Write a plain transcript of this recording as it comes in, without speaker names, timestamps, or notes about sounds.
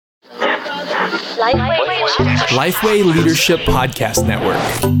Lifeway Leadership Podcast Network.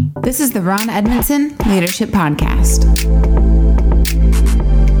 This is the Ron Edmondson Leadership Podcast.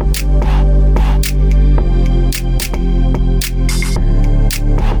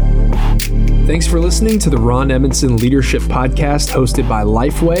 Thanks for listening to the Ron Edmondson Leadership Podcast hosted by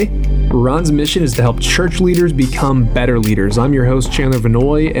Lifeway. Ron's mission is to help church leaders become better leaders. I'm your host, Chandler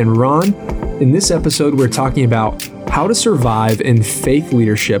Vanoy, and Ron, in this episode, we're talking about how to survive in faith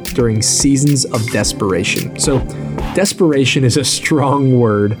leadership during seasons of desperation. So, desperation is a strong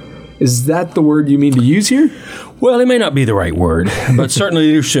word. Is that the word you mean to use here? Well, it may not be the right word, but certainly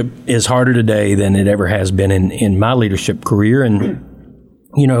leadership is harder today than it ever has been in my leadership career. And,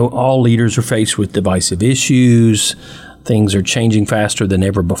 you know, all leaders are faced with divisive issues. Things are changing faster than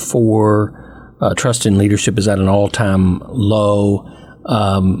ever before. Trust in leadership is at an all-time low.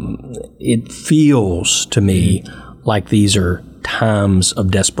 It feels to me like these are times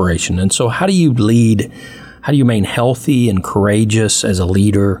of desperation. And so how do you lead? How do you remain healthy and courageous as a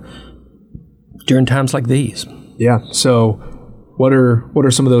leader during times like these? Yeah. So what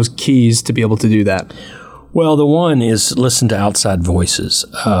are some of those keys to be able to do that? Well, the one is listen to outside voices.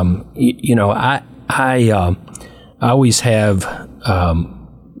 I always have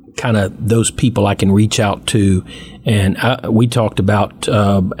kind of those people I can reach out to, and we talked about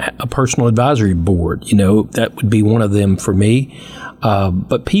a personal advisory board. You know, that would be one of them for me.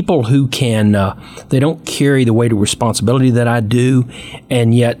 But people who can, they don't carry the weight of responsibility that I do,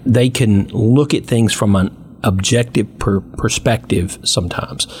 and yet they can look at things from an objective perspective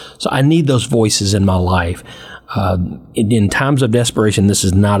sometimes. So I need those voices in my life. In times of desperation, this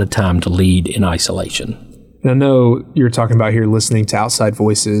is not a time to lead in isolation. And I know you're talking about here listening to outside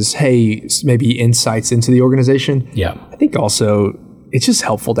voices, hey, maybe insights into the organization. Yeah. I think also it's just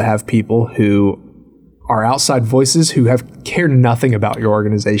helpful to have people who are outside voices who care nothing about your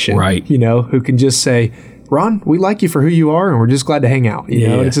organization. Right. You know, who can just say, Ron, we like you for who you are, and we're just glad to hang out. You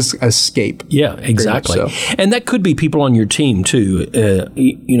know, it's just escape. Yeah, exactly. So. And that could be people on your team too.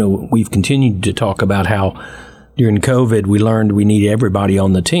 We've continued to talk about how during COVID we learned we need everybody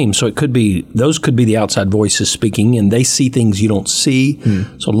on the team. So those could be the outside voices speaking, and they see things you don't see.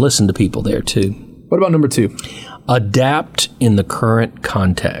 So listen to people there too. What about number 2? Adapt in the current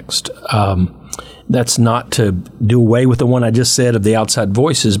context. That's not to do away with the one I just said of the outside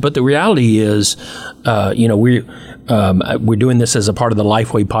voices, but the reality is, we're doing this as a part of the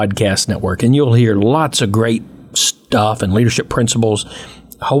Lifeway Podcast Network, and you'll hear lots of great stuff and leadership principles.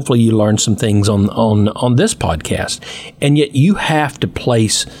 Hopefully you learn some things on this podcast, and yet you have to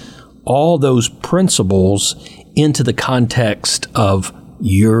place all those principles into the context of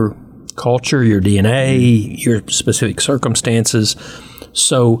your culture, your DNA, your specific circumstances.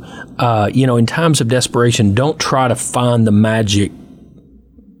 So, in times of desperation, don't try to find the magic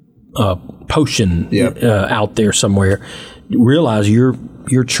potion out there somewhere. Realize your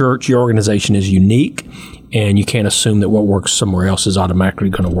church, your organization is unique, and you can't assume that what works somewhere else is automatically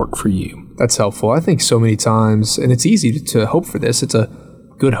going to work for you. That's helpful. I think so many times, and it's easy to hope for this. It's a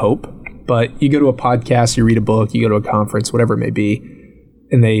good hope, but you go to a podcast, you read a book, you go to a conference, whatever it may be,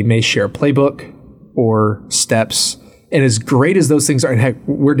 and they may share a playbook or steps. And as great as those things are, and heck,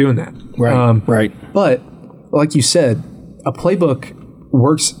 we're doing that. Right, right. But like you said, a playbook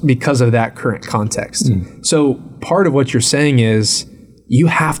works because of that current context. So part of what you're saying is you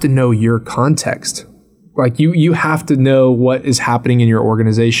have to know your context. Like you have to know what is happening in your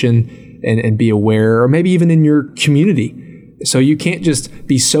organization and be aware, or maybe even in your community. So you can't just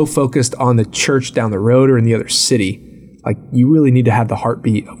be so focused on the church down the road or in the other city. Like you really need to have the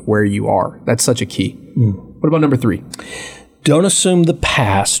heartbeat of where you are. That's such a key. What about number 3? Don't assume the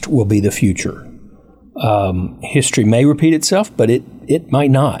past will be the future. History may repeat itself, but it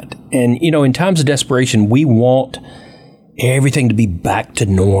might not. And, in times of desperation, we want everything to be back to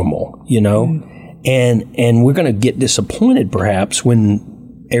normal, and we're going to get disappointed perhaps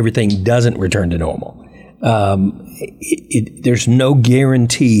when everything doesn't return to normal. There's no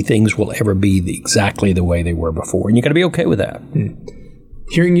guarantee things will ever be exactly the way they were before, and you got to be okay with that.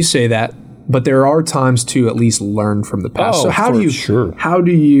 Hearing you say that, but there are times to at least learn from the past. So how do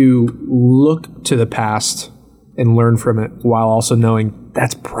you look to the past and learn from it while also knowing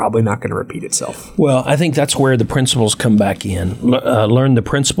that's probably not going to repeat itself? Well, I think that's where the principles come back in. Learn the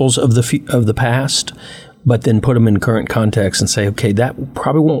principles of the past, but then put them in current context and say, okay, that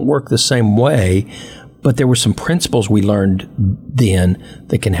probably won't work the same way, but there were some principles we learned then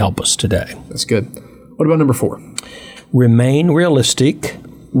that can help us today. That's good. What about number 4? Remain realistic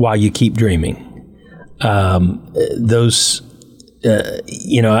while you keep dreaming. I've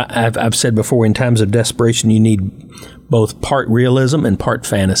said before, in times of desperation, you need both part realism and part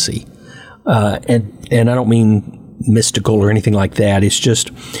fantasy. And I don't mean mystical or anything like that. It's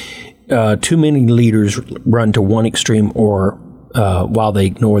just too many leaders run to one extreme or while they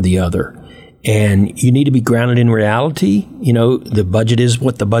ignore the other. And you need to be grounded in reality. You know, the budget is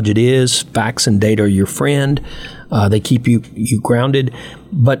what the budget is. Facts and data are your friend. They keep you grounded.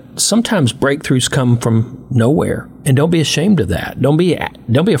 But sometimes breakthroughs come from nowhere. And don't be ashamed of that. Don't be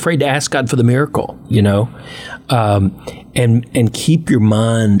afraid to ask God for the miracle, you know. And keep your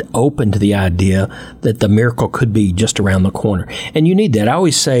mind open to the idea that the miracle could be just around the corner. And you need that. I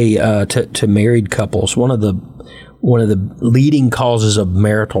always say to married couples, one of the leading causes of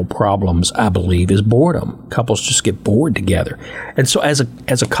marital problems, I believe, is boredom. Couples just get bored together. And so as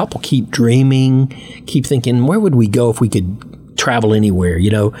a couple, keep dreaming, keep thinking, where would we go if we could travel anywhere? You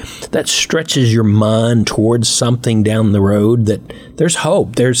know, that stretches your mind towards something down the road that there's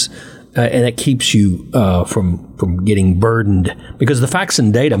hope. And it keeps you from getting burdened, because the facts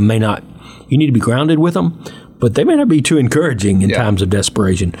and data may not, you need to be grounded with them, but they may not be too encouraging in times of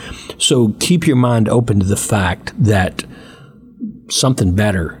desperation. So keep your mind open to the fact that something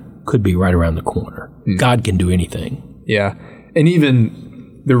better could be right around the corner. God can do anything. Yeah. And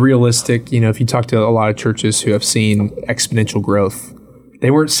even the realistic, you know, if you talk to a lot of churches who have seen exponential growth, they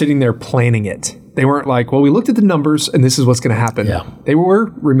weren't sitting there planning it. They weren't like, well, we looked at the numbers and this is what's going to happen. Yeah. They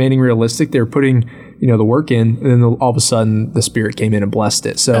were remaining realistic. They were putting, you know, the work in, and then all of a sudden the Spirit came in and blessed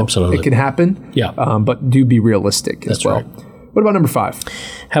it. So Absolutely. It can happen. Yeah. But do be realistic as well. Right. What about number 5?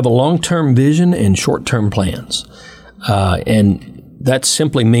 Have a long-term vision and short-term plans. And that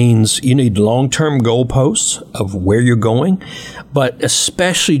simply means you need long-term goalposts of where you're going, but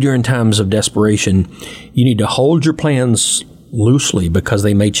especially during times of desperation, you need to hold your plans loosely, because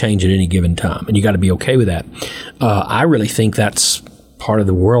they may change at any given time, and you got to be okay with that. I really think that's part of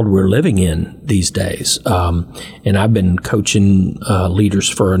the world we're living in these days. And I've been coaching leaders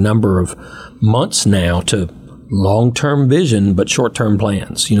for a number of months now to long-term vision, but short-term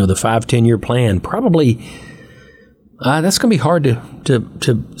plans. You know, the 5-10-year plan, probably that's going to be hard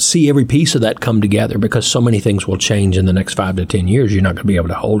to see every piece of that come together, because so many things will change in the next 5 to 10 years. You're not going to be able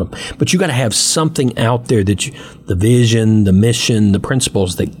to hold them. But you got to have something out there that the vision, the mission, the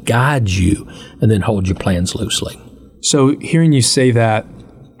principles that guide you, and then hold your plans loosely. So hearing you say that,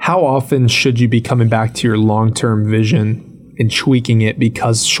 how often should you be coming back to your long-term vision and tweaking it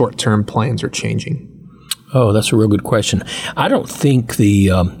because short-term plans are changing? Oh, that's a real good question. I don't think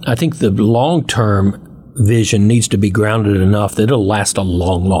I think the long-term vision needs to be grounded enough that it'll last a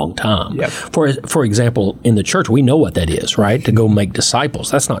long, long time. Yep. For example, in the church, we know what that is, right? To go make disciples.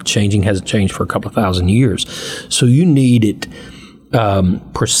 That's not changing, hasn't changed for a couple of thousand years. So you need it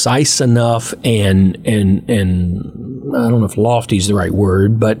precise enough and I don't know if lofty is the right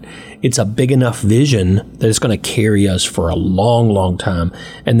word, but it's a big enough vision that it's going to carry us for a long, long time,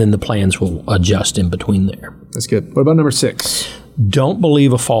 and then the plans will adjust in between there. That's good. What about number 6? Don't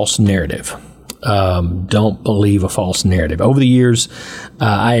believe a false narrative. Don't believe a false narrative. Over the years,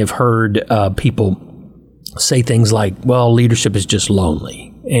 I have heard people say things like, well, leadership is just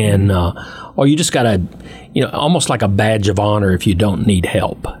lonely. And, or you just got to, you know, almost like a badge of honor if you don't need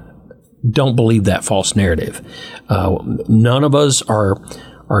help. Don't believe that false narrative. None of us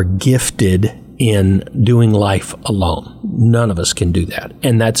are gifted in doing life alone. None of us can do that.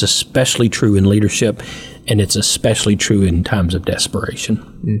 And that's especially true in leadership, and it's especially true in times of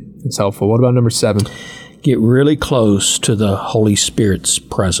desperation. It's helpful. What about number 7? Get really close to the Holy Spirit's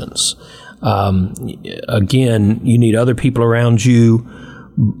presence. Again, you need other people around you,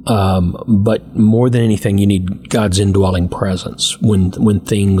 but more than anything, you need God's indwelling presence when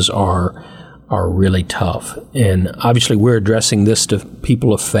things are really tough. And obviously, we're addressing this to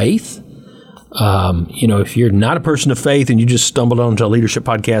people of faith. You know, if you're not a person of faith and you just stumbled onto a leadership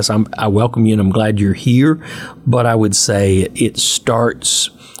podcast, I welcome you and I'm glad you're here. But I would say it starts,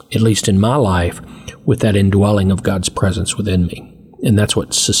 at least in my life, with that indwelling of God's presence within me. And that's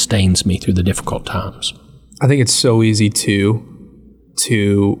what sustains me through the difficult times. I think it's so easy to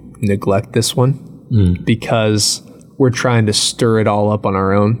neglect this one because we're trying to stir it all up on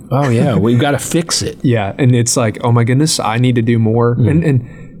our own. Oh, yeah. We've got to fix it. Yeah. And it's like, oh, my goodness, I need to do more.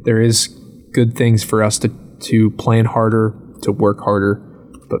 And there is good things for us to plan harder, to work harder.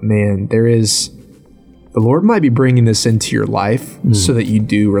 But, man, the Lord might be bringing this into your life so that you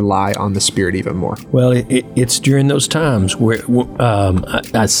do rely on the Spirit even more. Well, it's during those times where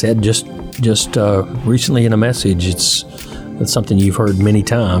I said just recently in a message, it's something you've heard many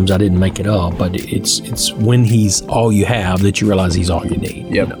times. I didn't make it up, but it's when He's all you have that you realize He's all you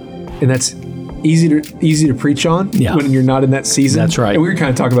need. Yep. You know? And that's easy to preach on when you're not in that season. That's right. And we were kind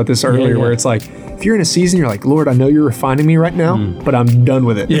of talking about this earlier where it's like, if you're in a season, you're like, Lord, I know you're refining me right now, but I'm done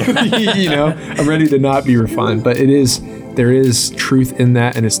with it. I'm ready to not be refined. But there is truth in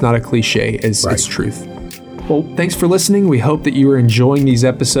that, and it's not a cliche. It's truth. Well, thanks for listening. We hope that you are enjoying these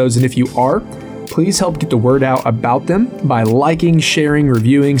episodes. And if you are, please help get the word out about them by liking, sharing,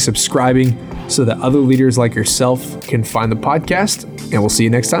 reviewing, subscribing, so that other leaders like yourself can find the podcast. And we'll see you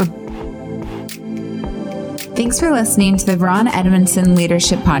next time. Thanks for listening to the Ron Edmondson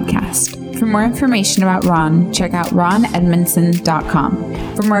Leadership Podcast. For more information about Ron, check out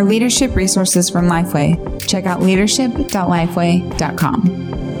ronedmondson.com. For more leadership resources from Lifeway, check out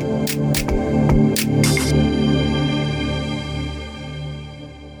leadership.lifeway.com.